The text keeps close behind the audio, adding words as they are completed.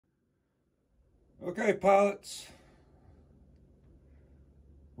Okay, pilots,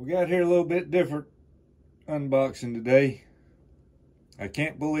 we got here a little bit different unboxing today. I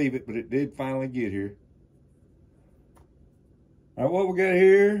can't believe it, but it did finally get here. All right, what we got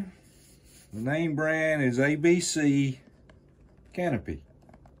here, the name brand is ABCCanopy.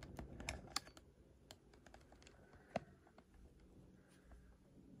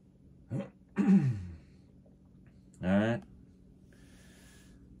 All right.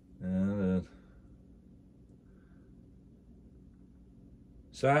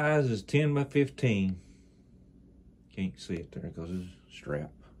 Size is 10 by 15. Can't see it there because it's a strap.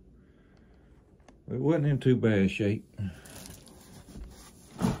 It wasn't in too bad shape.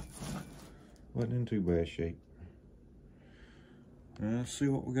 Wasn't in too bad shape. Let's see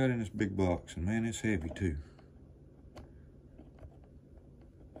what we got in this big box. And man, it's heavy too.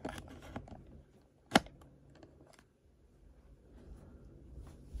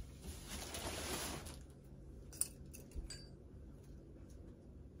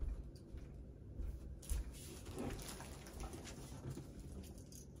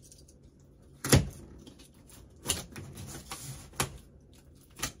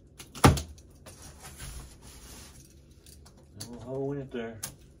 Hole in it there.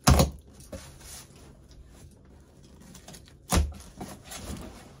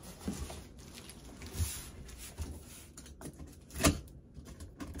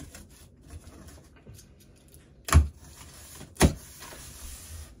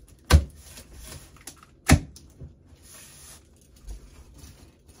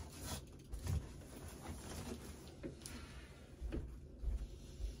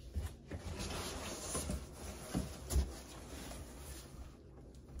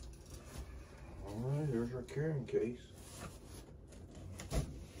 There's our carrying case.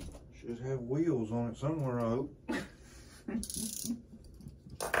 Should have wheels on it somewhere, I hope. I don't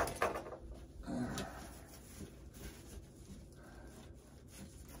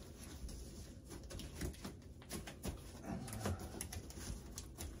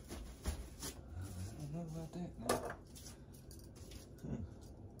know about that now.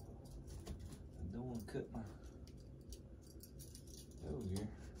 I don't want to cut my nose here.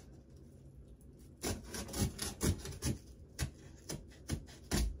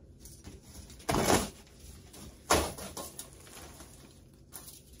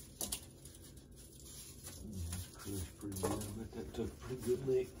 Pretty good. I bet that took a pretty good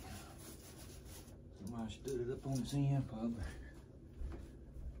lick. Somebody stood it up on its end, probably.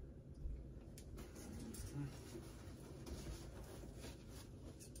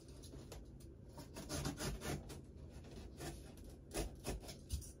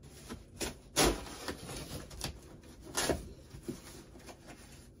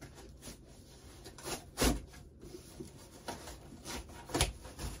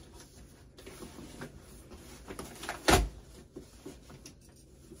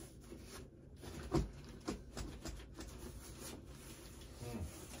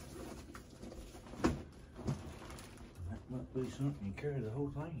 Might be something you carry the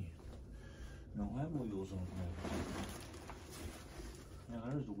whole thing in. Don't have wheels on it. Now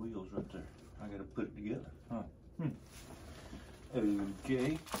there's the wheels right there. I gotta put it together. Huh.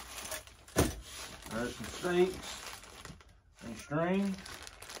 Okay. There's some stakes and string.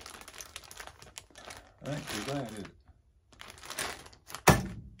 That ain't too bad, is it?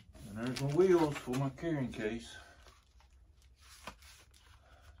 And there's my wheels for my carrying case.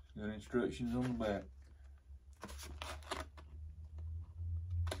 Got instructions on the back.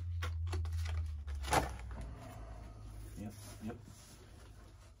 Yep.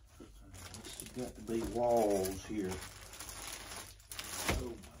 It's got to be walls here. Oh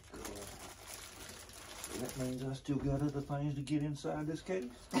my God. So that means I still got other things to get inside this case.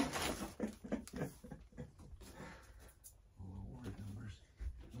 Oh Lord have mercy.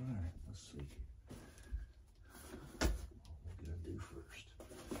 Alright, let's see. What we gotta do first.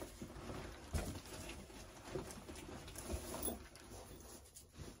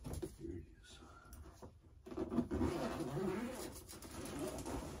 Here it is.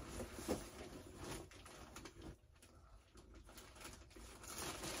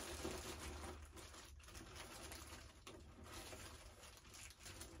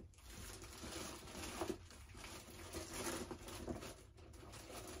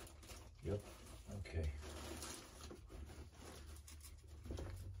 Yep, okay.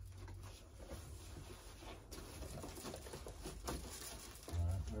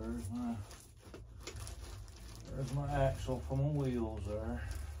 There's my axle for my wheels there.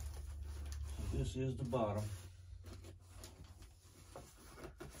 So this is the bottom.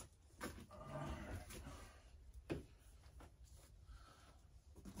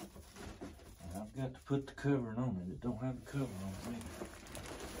 got to put the covering on it. It don't have the cover on it.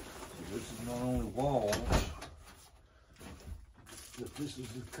 So this is not only walls, but this is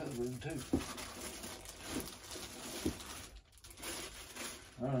the covering too.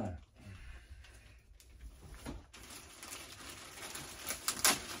 All right.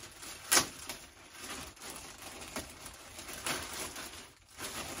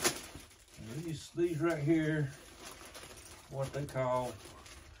 These right here, what they call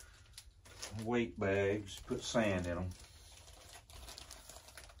weight bags. Put sand in them.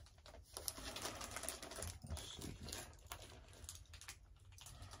 Let's see.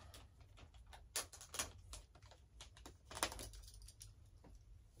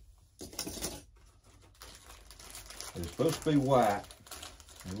 It's supposed to be white.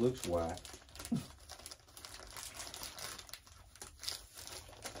 It looks white.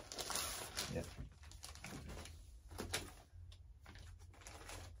 Yep.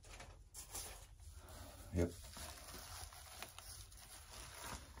 Yep.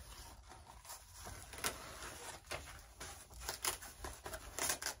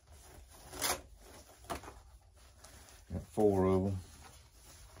 Got 4 of them.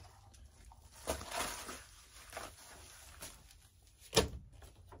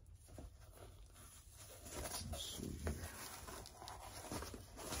 Let's see here.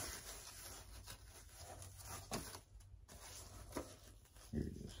 Here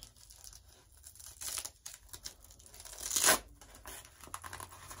it is.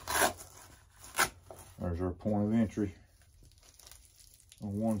 There's our point of entry.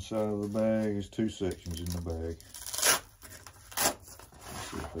 On one side of the bag is 2 sections in the bag.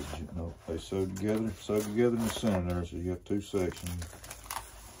 Let's see if they, no, they sewed together in the center there, so you got 2 sections.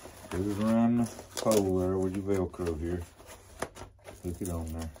 Put it around the pole there with your Velcro here. Hook it on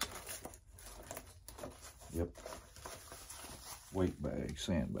there. Yep. Weight bags,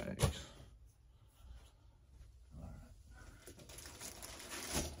 sand bags.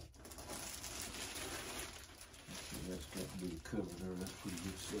 That's got to be the cover there. That's pretty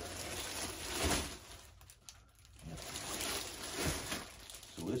good size. Yep.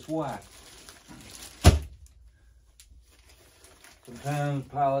 So it's white. Sometimes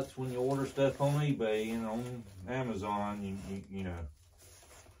pilots, when you order stuff on eBay and on Amazon, you know,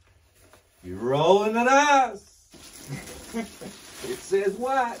 you're rolling the dice. It says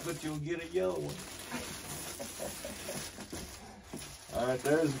white, but you'll get a yellow one. All right,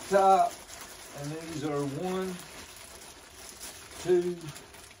 there's the top, and these are 1, 2.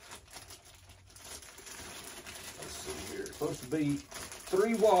 Let's see here. It's supposed to be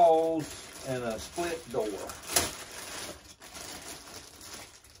 3 walls and a split door.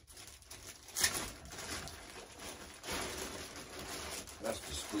 That's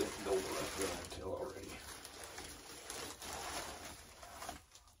the split door up there, I can tell already.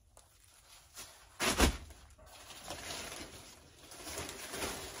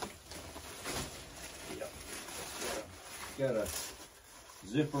 Yep. Got a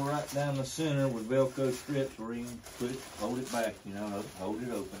zipper right down the center with Velcro strips where you can hold it back, you know, hold it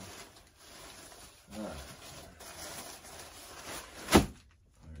open. All right.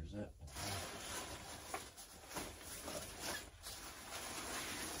 There's that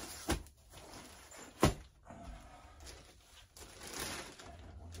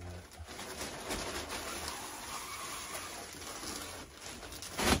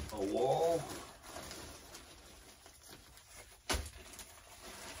one. A wall.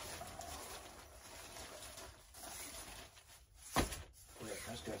 Yeah,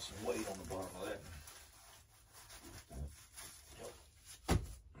 that's got some weight on the bottom of that. Yep.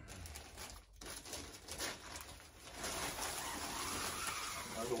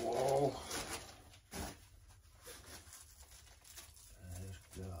 Another wall. Let's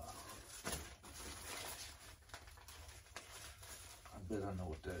go. I bet I know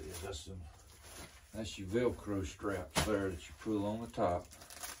what that is. That's your Velcro straps there that you pull on the top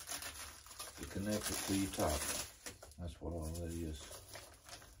to connect it to your top. That's what all that is.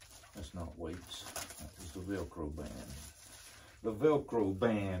 That's not weights. That is the Velcro band. The Velcro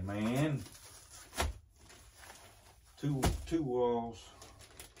band, man. Two walls.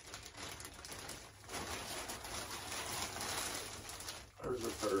 There's a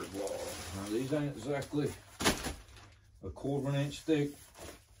 3rd wall. Now these ain't exactly a 1/4 inch thick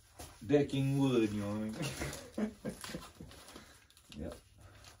decking wood, you know what I mean? Yep.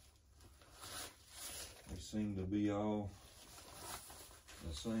 They seem to be all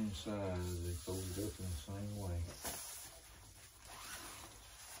the same size. They fold up in the same way.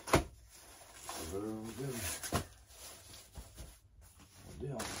 So there we go.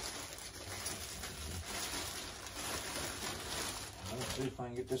 Deal. Let's see if I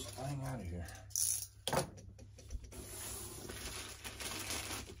can get this thing out of here.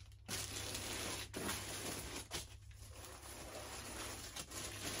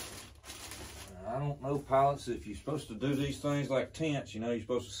 I don't know, pilots, if you're supposed to do these things like tents, you know, you're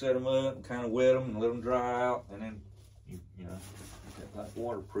supposed to set them up and kind of wet them and let them dry out, and then, you know, like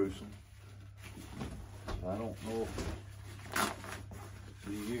waterproof them. So I don't know if,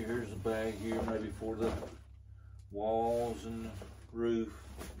 see here, here's a bag here, maybe for the walls and the roof.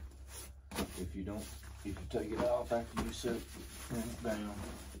 If you take it off after you set it down.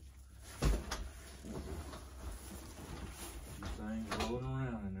 Things rolling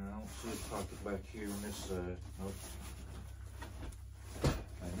around in there. I don't see a pocket back here on this side. Nope.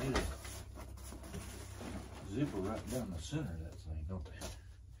 They need a zipper right down the center of that thing, don't they?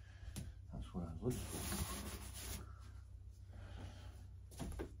 That's what I was looking for.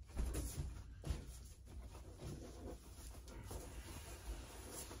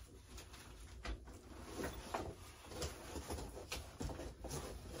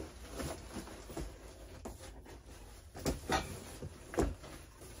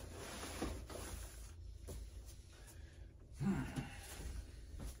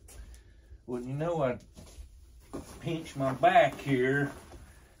 Well, you know, I pinched my back here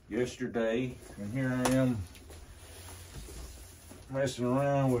yesterday, and here I am messing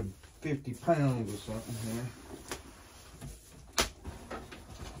around with 50 pounds or something here.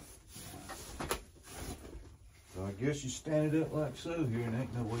 So I guess you stand it up like so here, and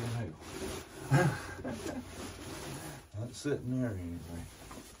ain't no way in hell. Not sitting there anyway.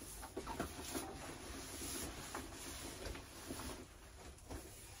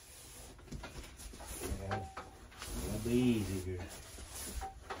 Easy here.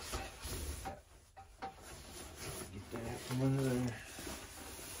 Get that from under there.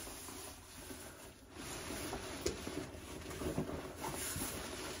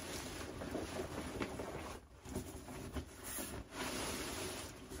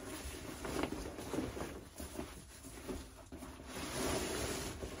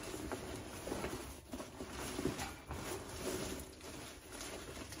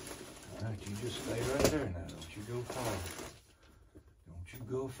 All right, you just stay right there now. Don't you go falling. Don't you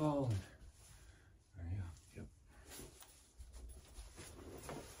go falling. There you go. Yep.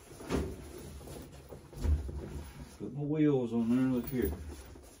 Put my wheels on there. Look here.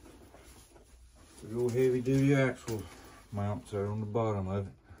 Big old heavy duty axle mounts there on the bottom of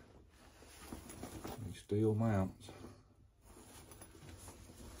it. These steel mounts.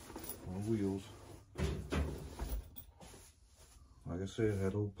 My wheels. Like I said,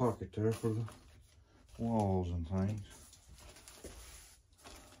 had a little pocket there for the walls and things.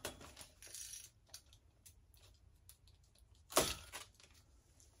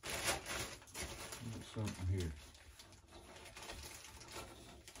 Something here.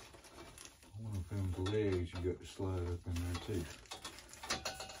 I wonder if them legs you got to slide up in there too.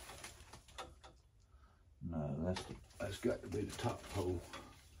 No, that's got to be the top hole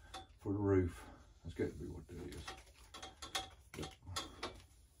for the roof. That's got to be what that is.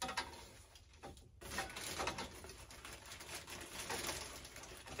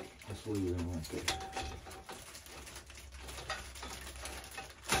 Let's leave them right there.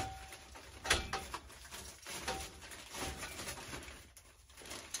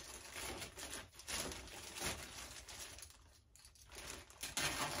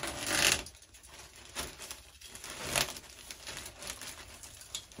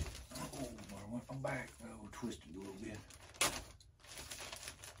 Oh, I went my back. Oh, twisted a little bit.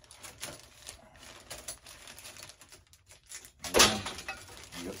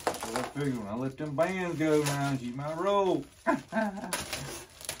 Yep, that's what I figured. When I let them bands go around, use my rope.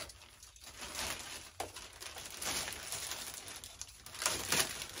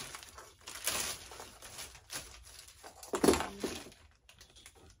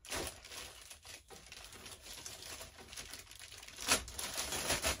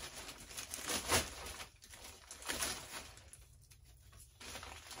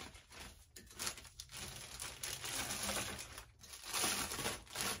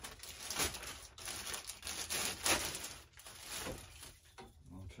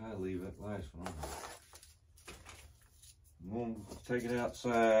 I'll leave that last one on. I'm going to take it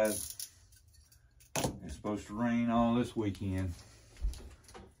outside. It's supposed to rain all this weekend.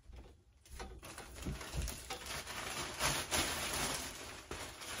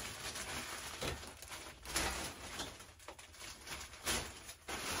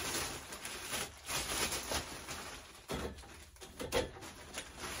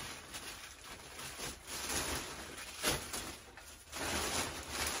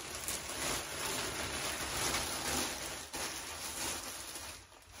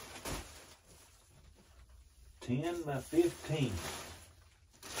 10 by 15.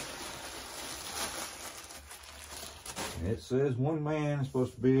 It says one man is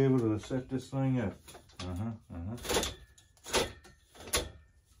supposed to be able to set this thing up. I'll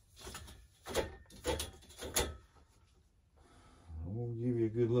give you a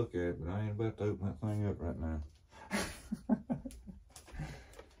good look at it, but I ain't about to open that thing up right now.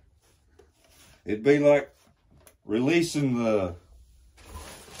 It'd be like releasing the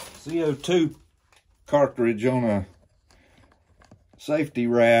CO2 cartridge on a safety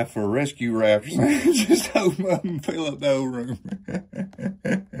raft or rescue raft. Just open up and fill up the whole room.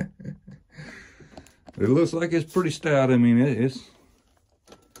 It looks like it's pretty stout. I mean, it's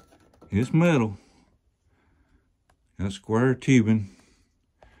metal. Got square tubing.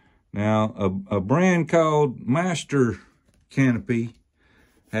 Now, a brand called ABCCanopy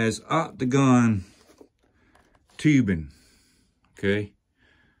has octagon tubing. Okay.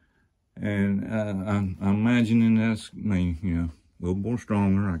 And I'm imagining that's, I mean, you know, a little more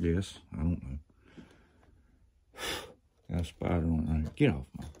stronger, I guess. I don't know. Got a spider on it right. Get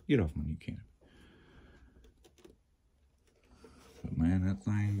off my new canopy. But man, that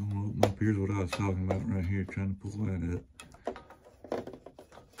thing gonna open up. Here's what I was talking about right here, trying to pull that up.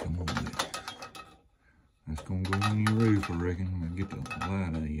 Come on, baby. That's gonna go on your roof, I reckon. I'm gonna get the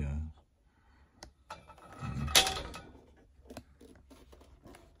light of you.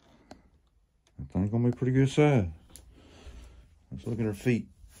 That thing's gonna be pretty good size. Let's look at her feet.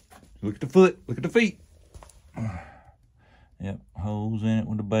 Look at the foot. Look at the feet. Yep, holes in it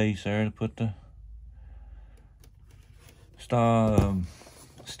with the base there to put the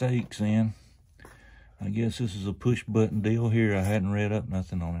stakes in. I guess this is a push button deal here. I hadn't read up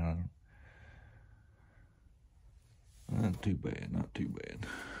nothing on it. Not too bad, not too bad.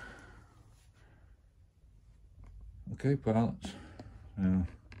 Okay, pilots. Now,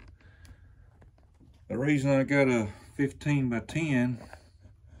 the reason I got a 15 by 10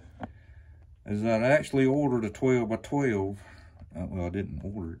 is that I actually ordered a 12 by 12. Well, I didn't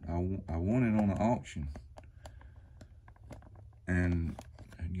order it. I won it on an auction. And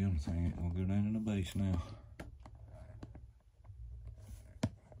again, I think it will go down in the base now.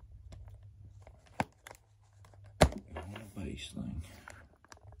 On the base thing.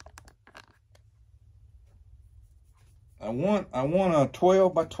 I won a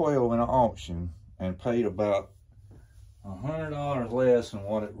 12 by 12 in an auction and paid about $100 less than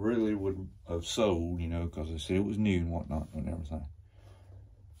what it really would have sold, you know, because they said it was new and whatnot and everything.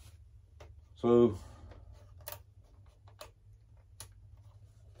 So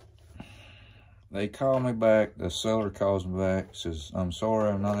they call me back, the seller calls me back, says, I'm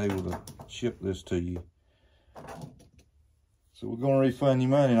sorry, I'm not able to ship this to you. So we're going to refund your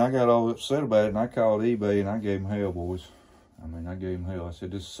money. And I got all upset about it, and I called eBay, and I gave them hell, boys. I mean, I gave them hell. I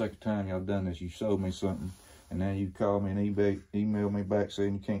said, this is the second time y'all done this. You sold me something, and now you call me and eBay, email me back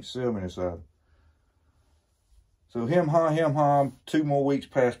saying you can't sell me this item. So him-ha, 2 more weeks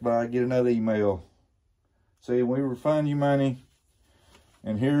passed by, I get another email saying, we refund your money,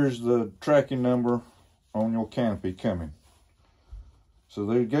 and here's the tracking number on your canopy coming. So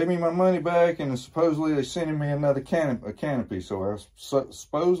they gave me my money back, and supposedly they're sending me another canopy. So I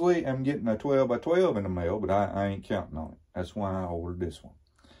supposedly am getting a 12 by 12 in the mail, but I ain't counting on it. That's why I ordered this one.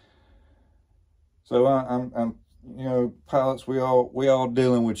 So I'm you know, pilots, we all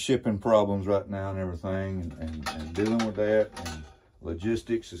dealing with shipping problems right now and everything, and dealing with that, and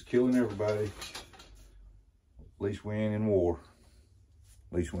logistics is killing everybody. At least we ain't in war.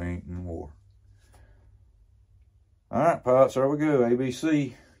 At least we ain't in war. All right, pilots, there we go.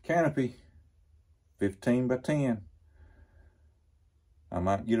 ABCCanopy, 15 by 10. I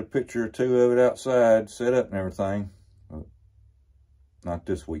might get a picture or two of it outside, set up and everything, but not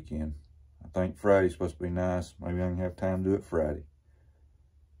this weekend. I think Friday's supposed to be nice. Maybe I can have time to do it Friday.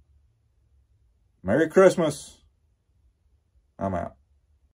 Merry Christmas. I'm out.